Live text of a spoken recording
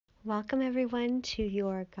Welcome everyone to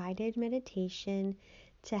your guided meditation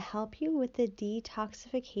to help you with the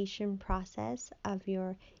detoxification process of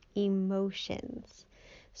your emotions.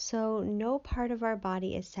 So no part of our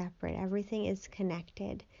body is separate. Everything is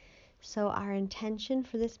connected. So our intention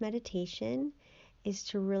for this meditation is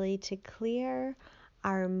to clear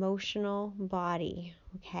our emotional body,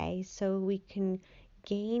 okay? So we can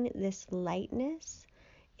gain this lightness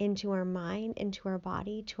into our mind, into our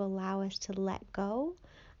body to allow us to let go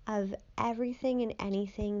of everything and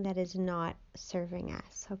anything that is not serving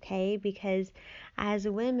us, okay? Because as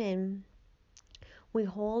women, we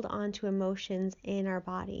hold on to emotions in our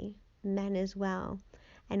body, men as well.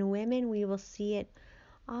 And women, we will see it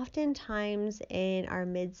oftentimes in our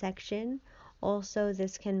midsection. Also,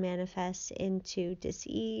 this can manifest into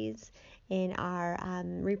dis-ease in our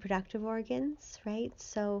reproductive organs, right?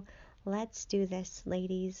 So let's do this,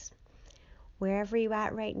 ladies. Wherever you're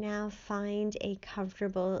at right now, find a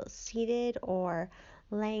comfortable seated or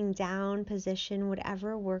laying down position,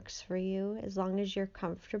 whatever works for you, as long as you're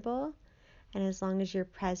comfortable and as long as you're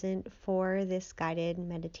present for this guided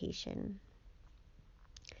meditation.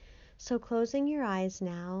 So closing your eyes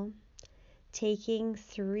now, taking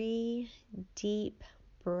 3 deep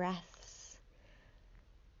breaths,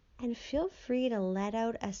 and feel free to let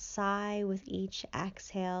out a sigh with each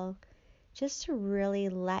exhale, just to really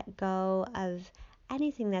let go of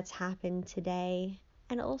anything that's happened today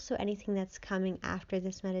and also anything that's coming after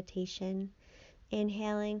this meditation.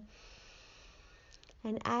 Inhaling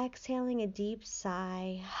and exhaling a deep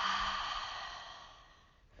sigh.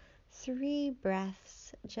 3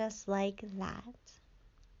 breaths just like that.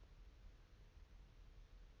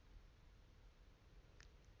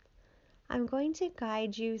 I'm going to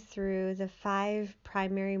guide you through the 5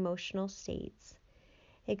 primary emotional states,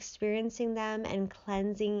 experiencing them and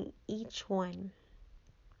cleansing each one.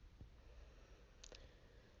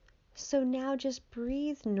 So now just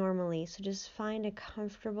breathe normally. So just find a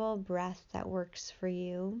comfortable breath that works for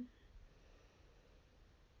you.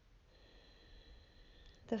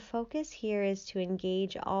 The focus here is to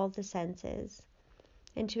engage all the senses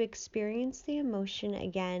and to experience the emotion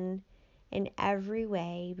again in every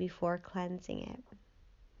way before cleansing it.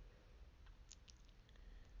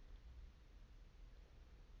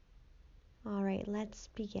 All right, let's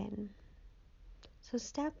begin. So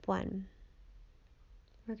step 1,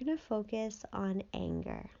 we're going to focus on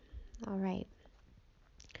anger. All right.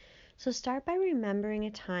 So start by remembering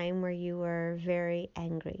a time where you were very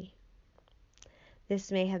angry.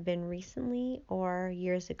 This may have been recently or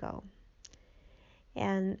years ago.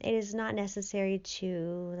 And it is not necessary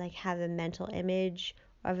to have a mental image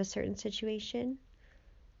of a certain situation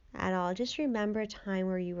at all. Just remember a time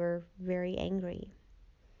where you were very angry.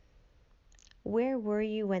 Where were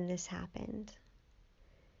you when this happened?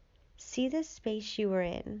 See the space you were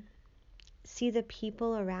in. See the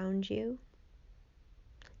people around you.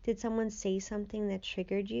 Did someone say something that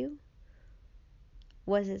triggered you?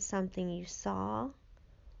 Was it something you saw?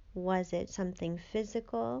 Was it something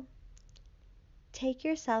physical? Take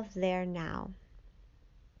yourself there now.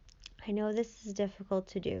 I know this is difficult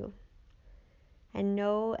to do, and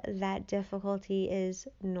know that difficulty is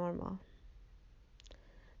normal.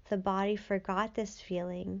 The body forgot this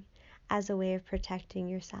feeling as a way of protecting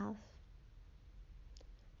yourself,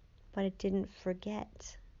 but it didn't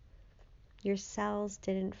forget. Your cells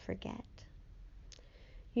didn't forget.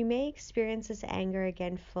 You may experience this anger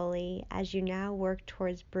again fully as you now work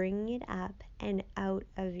towards bringing it up and out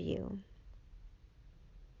of you.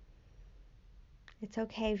 It's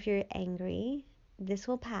okay if you're angry. This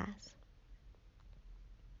will pass.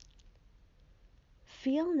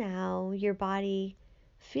 Feel now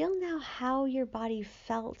how your body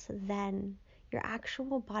felt then. Your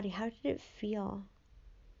actual body, how did it feel?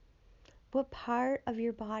 What part of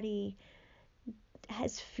your body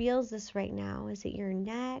feels this right now? Is it your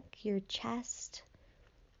neck, your chest,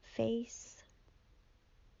 face?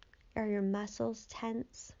 Are your muscles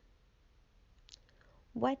tense?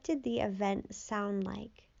 What did the event sound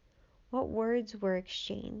like? What words were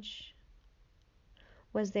exchanged?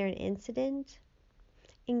 Was there an incident?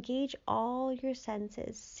 Engage all your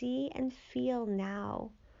senses. See and feel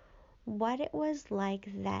now what it was like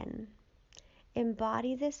then.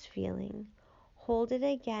 Embody this feeling. Hold it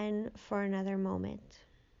again for another moment.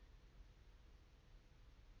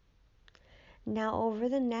 Now over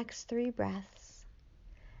the next 3 breaths,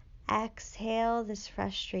 exhale this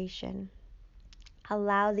frustration.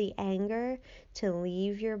 Allow the anger to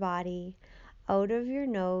leave your body out of your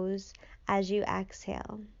nose as you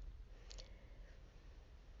exhale.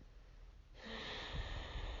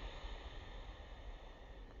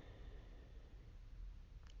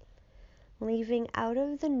 leaving out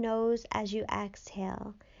of the nose as you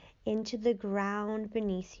exhale into the ground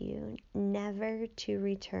beneath you, never to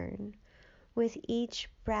return. With each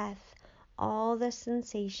breath, all the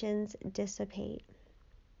sensations dissipate.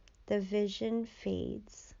 The vision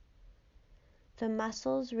fades. The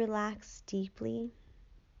muscles relax deeply.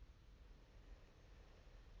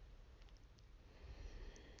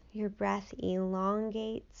 Your breath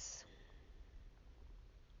elongates.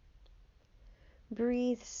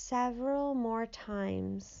 Breathe several more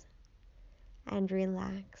times and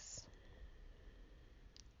relax.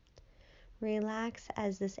 Relax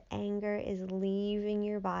as this anger is leaving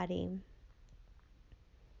your body.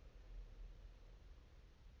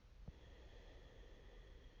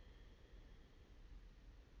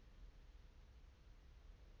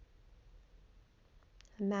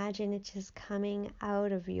 Imagine it just coming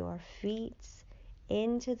out of your feet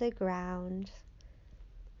into the ground,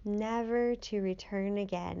 never to return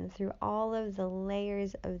again through all of the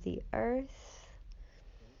layers of the earth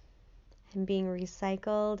and being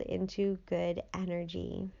recycled into good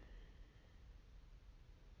energy.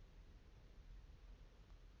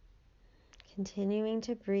 Continuing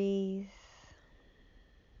to breathe.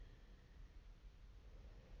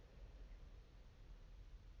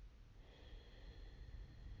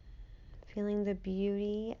 Feeling the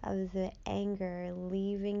beauty of the anger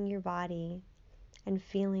leaving your body and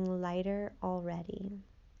feeling lighter already.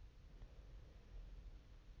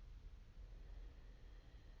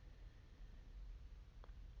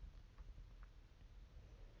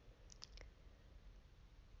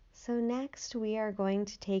 So next we are going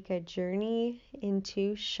to take a journey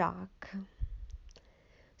into shock.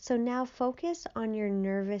 So now focus on your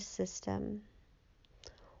nervous system.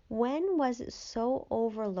 When was it so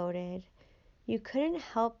overloaded you couldn't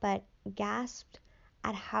help but gasp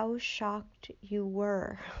at how shocked you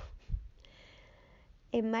were?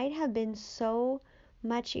 It might have been so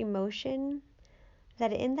much emotion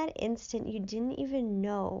that in that instant you didn't even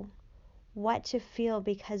know what to feel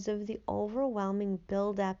because of the overwhelming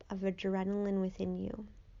buildup of adrenaline within you.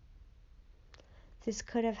 This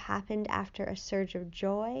could have happened after a surge of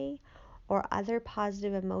joy or other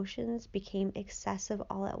positive emotions became excessive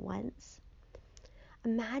all at once.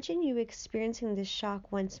 Imagine you experiencing this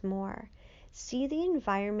shock once more. See the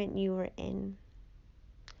environment you were in.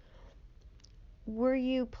 Were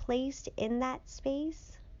you placed in that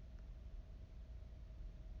space?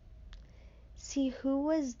 See who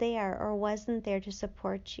was there or wasn't there to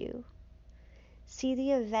support you. See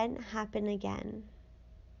the event happen again.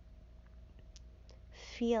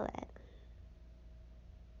 Feel it.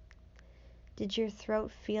 Did your throat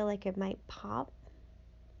feel like it might pop?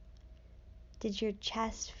 Did your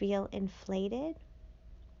chest feel inflated?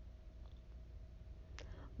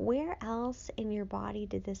 Where else in your body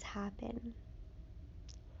did this happen?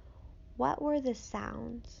 What were the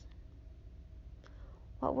sounds?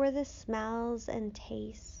 What were the smells and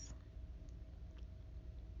tastes?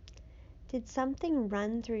 Did something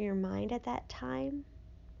run through your mind at that time?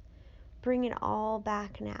 Bring it all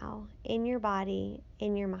back now, in your body,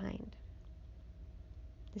 in your mind.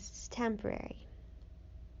 This is temporary.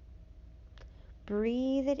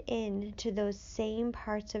 Breathe it in to those same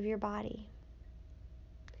parts of your body.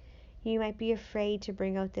 You might be afraid to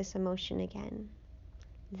bring out this emotion again.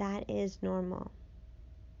 That is normal.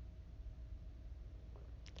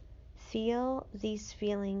 Feel these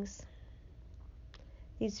feelings.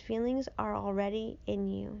 These feelings are already in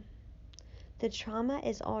you. The trauma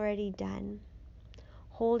is already done.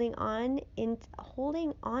 Holding on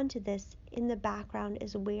to this in the background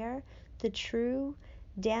is where the true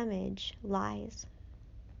damage lies.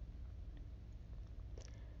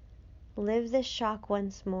 Live this shock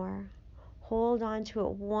once more. Hold on to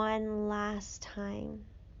it one last time.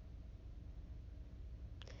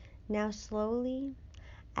 Now slowly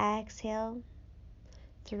exhale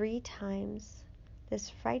 3 times this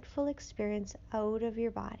frightful experience out of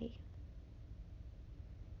your body.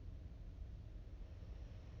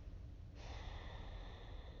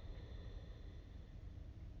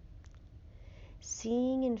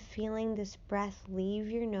 Seeing and feeling this breath leave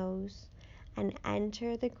your nose and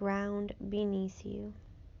enter the ground beneath you,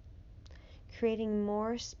 creating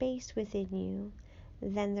more space within you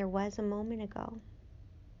than there was a moment ago.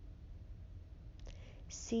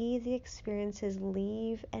 See the experiences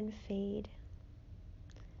leave and fade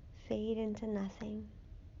into nothing.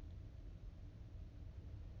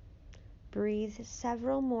 Breathe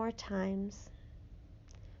several more times.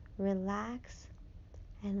 Relax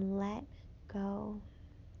and let go.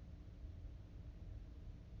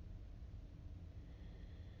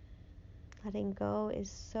 Letting go is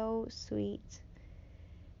so sweet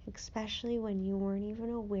especially when you weren't even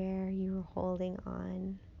aware you were holding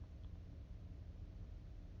on.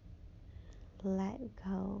 Let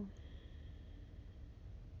go.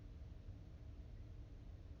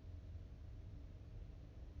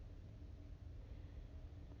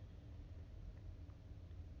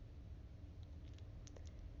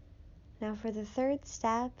 Now for the third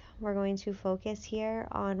step, we're going to focus here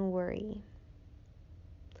on worry.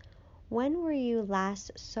 When were you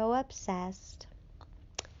last so obsessed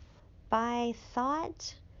by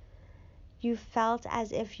thought you felt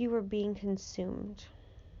as if you were being consumed?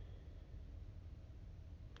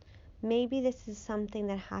 Maybe this is something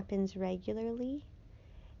that happens regularly.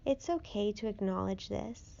 It's okay to acknowledge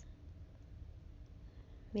this.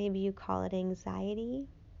 Maybe you call it anxiety.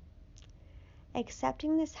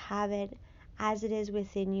 Accepting this habit as it is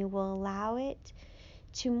within you will allow it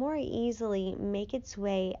to more easily make its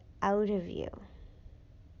way out of you.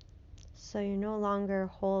 So you're no longer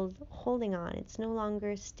holding on. It's no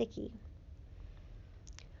longer sticky.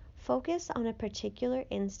 Focus on a particular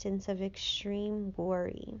instance of extreme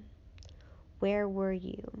worry. Where were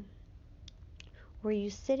you? Were you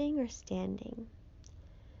sitting or standing?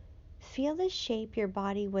 Feel the shape your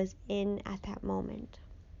body was in at that moment.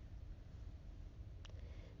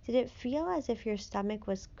 Did it feel as if your stomach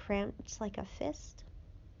was cramped like a fist?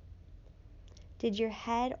 Did your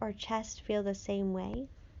head or chest feel the same way?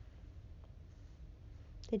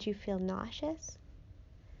 Did you feel nauseous?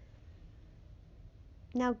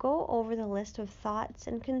 Now go over the list of thoughts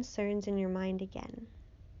and concerns in your mind again.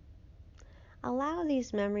 Allow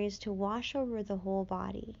these memories to wash over the whole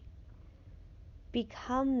body.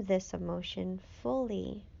 Become this emotion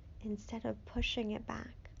fully instead of pushing it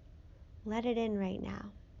back. Let it in right now.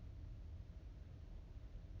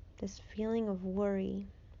 This feeling of worry.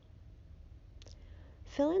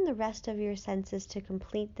 Fill in the rest of your senses to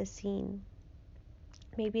complete the scene.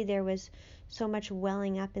 Maybe there was so much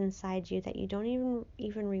welling up inside you that you don't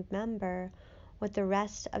even remember what the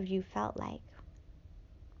rest of you felt like.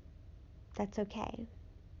 That's okay.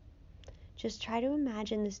 Just try to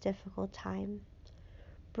imagine this difficult time.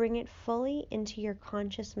 Bring it fully into your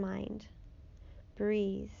conscious mind.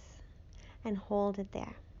 Breathe and hold it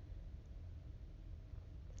there.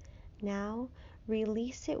 Now,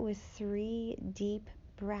 release it with 3 deep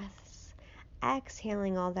breaths,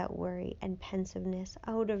 exhaling all that worry and pensiveness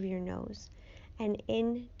out of your nose and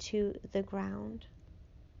into the ground.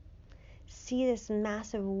 See this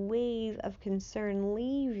massive wave of concern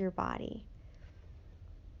leave your body,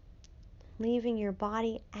 leaving your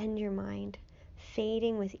body and your mind,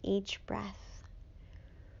 fading with each breath.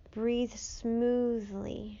 Breathe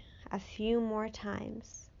smoothly a few more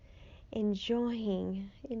times, enjoying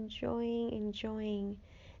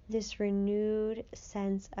this renewed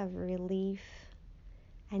sense of relief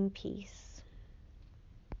and peace.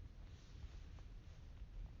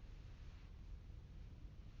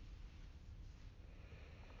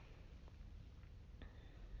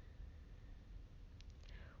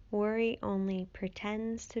 Worry only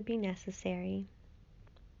pretends to be necessary.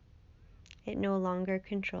 It no longer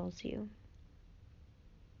controls you.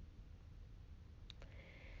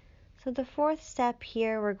 So the fourth step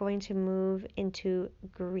here, we're going to move into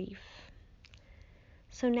grief.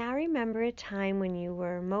 So now remember a time when you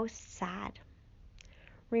were most sad.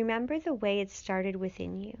 Remember the way it started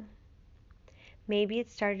within you. Maybe it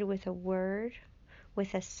started with a word,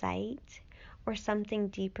 with a sight, or something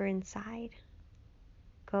deeper inside.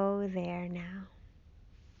 Go there now.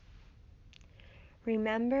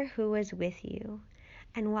 Remember who was with you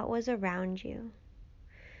and what was around you.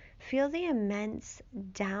 Feel the immense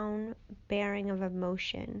down bearing of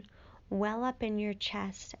emotion well up in your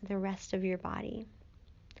chest and the rest of your body.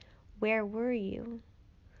 Where were you?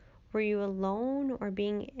 Were you alone or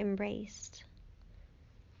being embraced?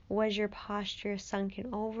 Was your posture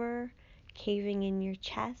sunken over, caving in your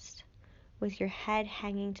chest, with your head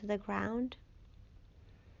hanging to the ground?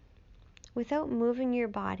 Without moving your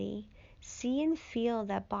body, see and feel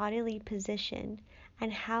that bodily position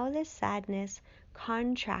and how the sadness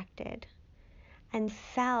contracted and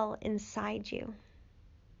fell inside you.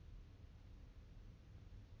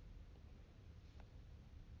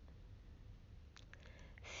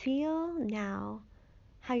 Feel now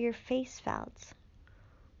how your face felt.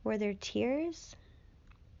 Were there tears?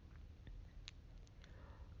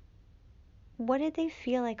 What did they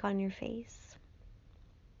feel like on your face?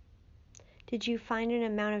 Did you find an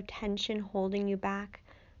amount of tension holding you back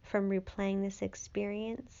from replaying this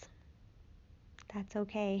experience? That's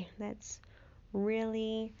okay. That's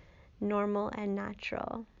really normal and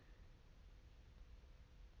natural.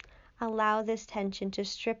 Allow this tension to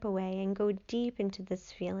strip away and go deep into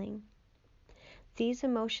this feeling. These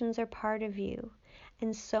emotions are part of you,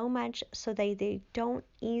 and so much so that they don't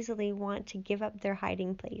easily want to give up their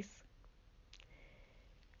hiding place.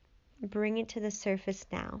 Bring it to the surface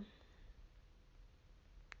now.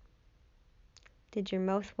 Did your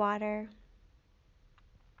mouth water?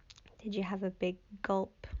 Did you have a big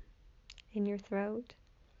gulp in your throat?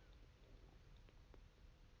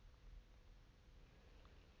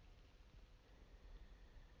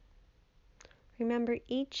 Remember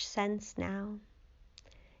each sense now.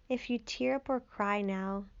 If you tear up or cry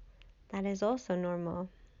now, that is also normal.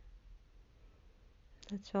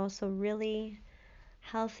 That's also really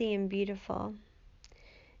healthy and beautiful.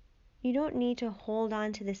 You don't need to hold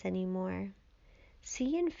on to this anymore.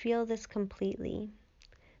 See and feel this completely.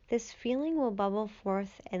 This feeling will bubble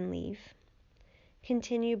forth and leave.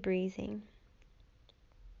 Continue breathing.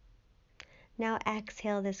 Now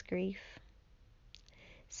exhale this grief.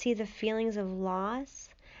 See the feelings of loss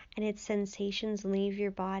and its sensations leave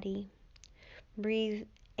your body. Breathe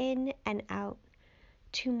in and out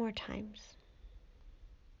 2 more times.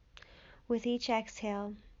 With each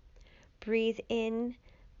exhale, breathe in,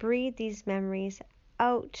 breathe these memories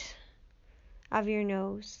out of your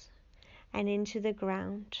nose and into the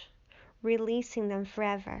ground, releasing them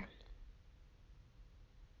forever.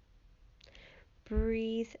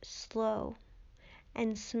 Breathe slow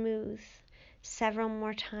and smooth several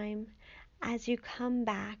more times as you come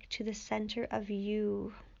back to the center of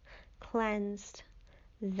you, cleansed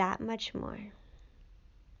that much more.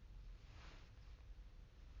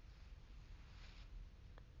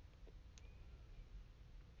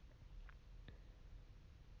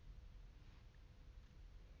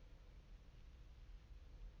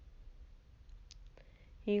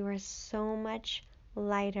 You are so much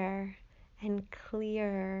lighter and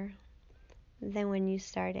clearer than when you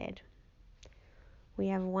started. We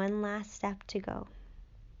have one last step to go.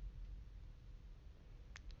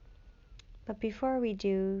 But before we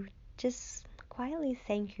do, just quietly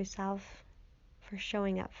thank yourself for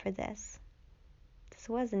showing up for this. This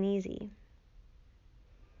wasn't easy.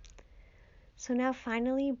 So now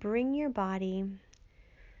finally bring your body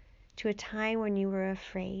to a time when you were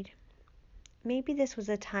afraid. Maybe this was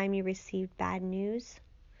a time you received bad news.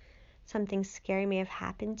 Something scary may have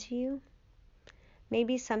happened to you.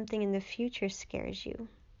 Maybe something in the future scares you.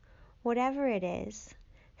 Whatever it is,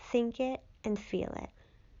 think it and feel it.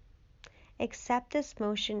 Accept this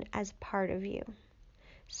motion as part of you,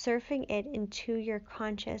 surfing it into your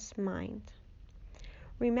conscious mind.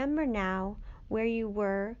 Remember now where you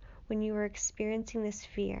were when you were experiencing this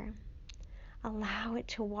fear. Allow it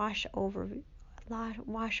to wash over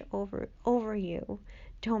you.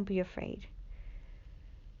 Don't be afraid.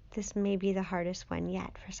 This may be the hardest one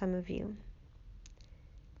yet for some of you.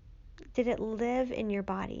 Did it live in your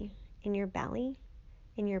body, in your belly,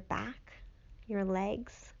 in your back, your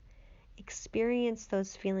legs? Experience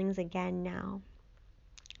those feelings again now.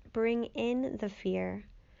 Bring in the fear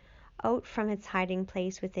out from its hiding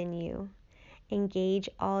place within you. Engage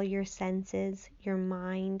all your senses, your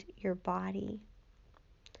mind, your body.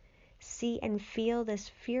 See and feel this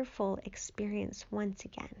fearful experience once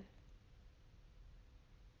again.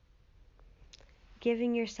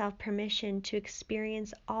 Giving yourself permission to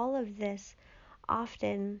experience all of this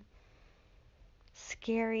often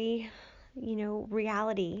scary,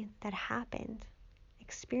 reality that happened.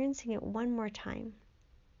 Experiencing it one more time.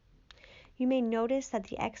 You may notice that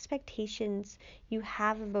the expectations you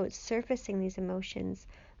have about surfacing these emotions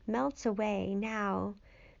melts away now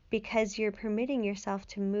because you're permitting yourself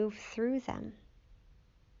to move through them.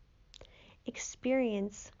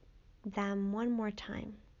 Experience them one more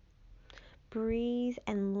time. Breathe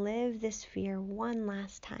and live this fear one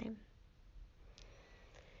last time.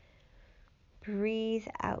 Breathe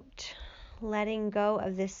out, letting go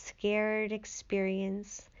of this scared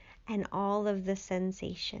experience and all of the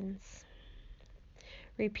sensations.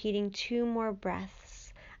 Repeating 2 more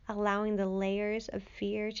breaths, allowing the layers of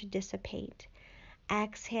fear to dissipate.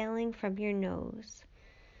 Exhaling from your nose.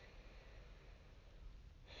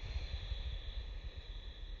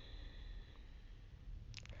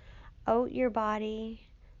 Out your body,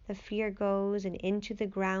 the fear goes and into the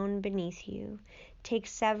ground beneath you. Take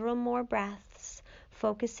several more breaths,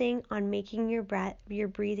 focusing on making your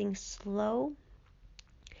breathing slow,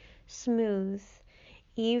 smooth,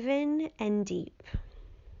 even, and deep.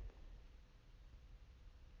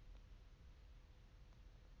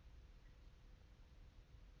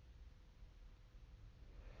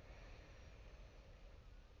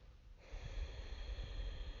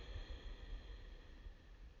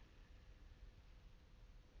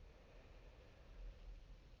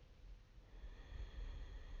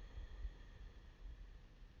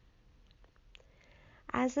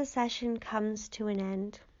 as the session comes to an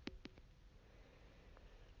end,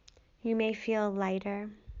 you may feel lighter.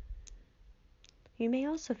 You may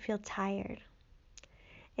also feel tired.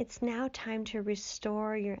 It's now time to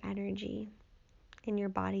restore your energy in your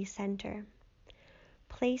body center.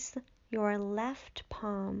 Place your left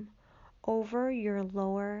palm over your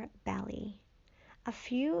lower belly, a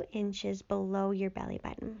few inches below your belly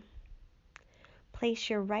button.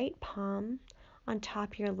 Place your right palm on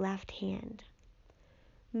top your left hand,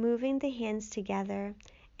 moving the hands together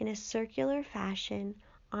in a circular fashion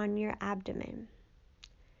on your abdomen,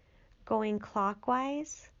 going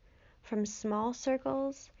clockwise from small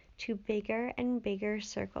circles to bigger and bigger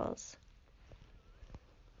circles.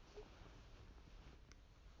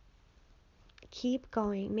 Keep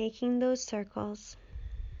going, making those circles.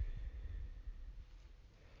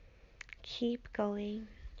 Keep going.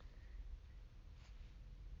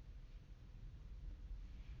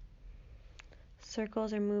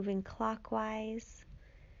 Circles are moving clockwise.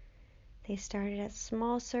 They started as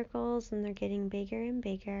small circles and they're getting bigger and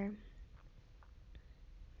bigger.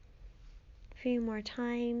 A few more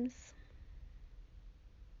times.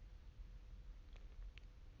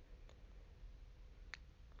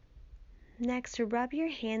 Next, rub your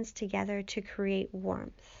hands together to create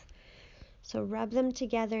warmth. So rub them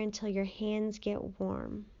together until your hands get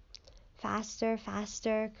warm. Faster,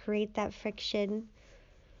 faster, create that friction.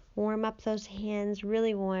 Warm up those hands,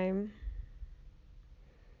 really warm.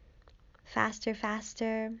 Faster,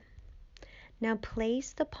 faster. Now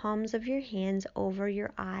place the palms of your hands over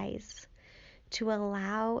your eyes to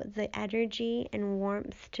allow the energy and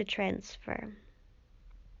warmth to transfer.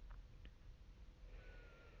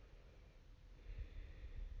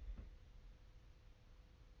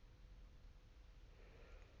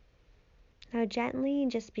 Now gently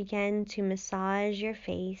just begin to massage your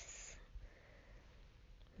face.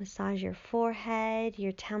 Massage your forehead,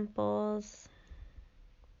 your temples.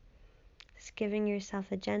 Just giving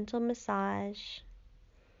yourself a gentle massage.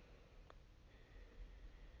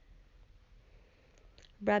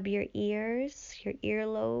 Rub your ears, your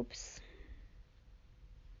earlobes.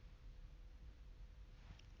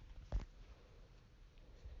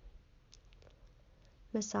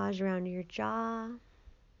 Massage around your jaw,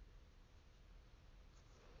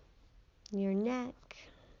 your neck.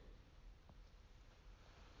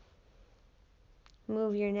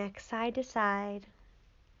 Move your neck side to side.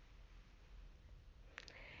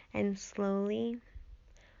 And slowly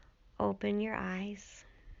open your eyes.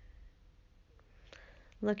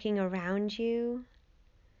 Looking around you,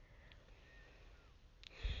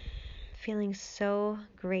 feeling so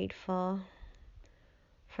grateful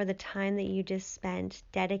for the time that you just spent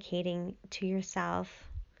dedicating to yourself.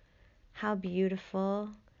 How beautiful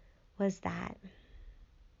was that?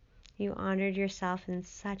 You honored yourself in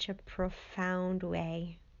such a profound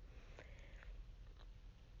way.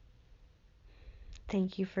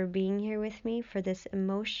 Thank you for being here with me for this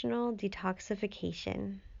emotional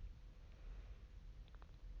detoxification.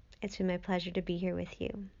 It's been my pleasure to be here with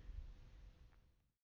you.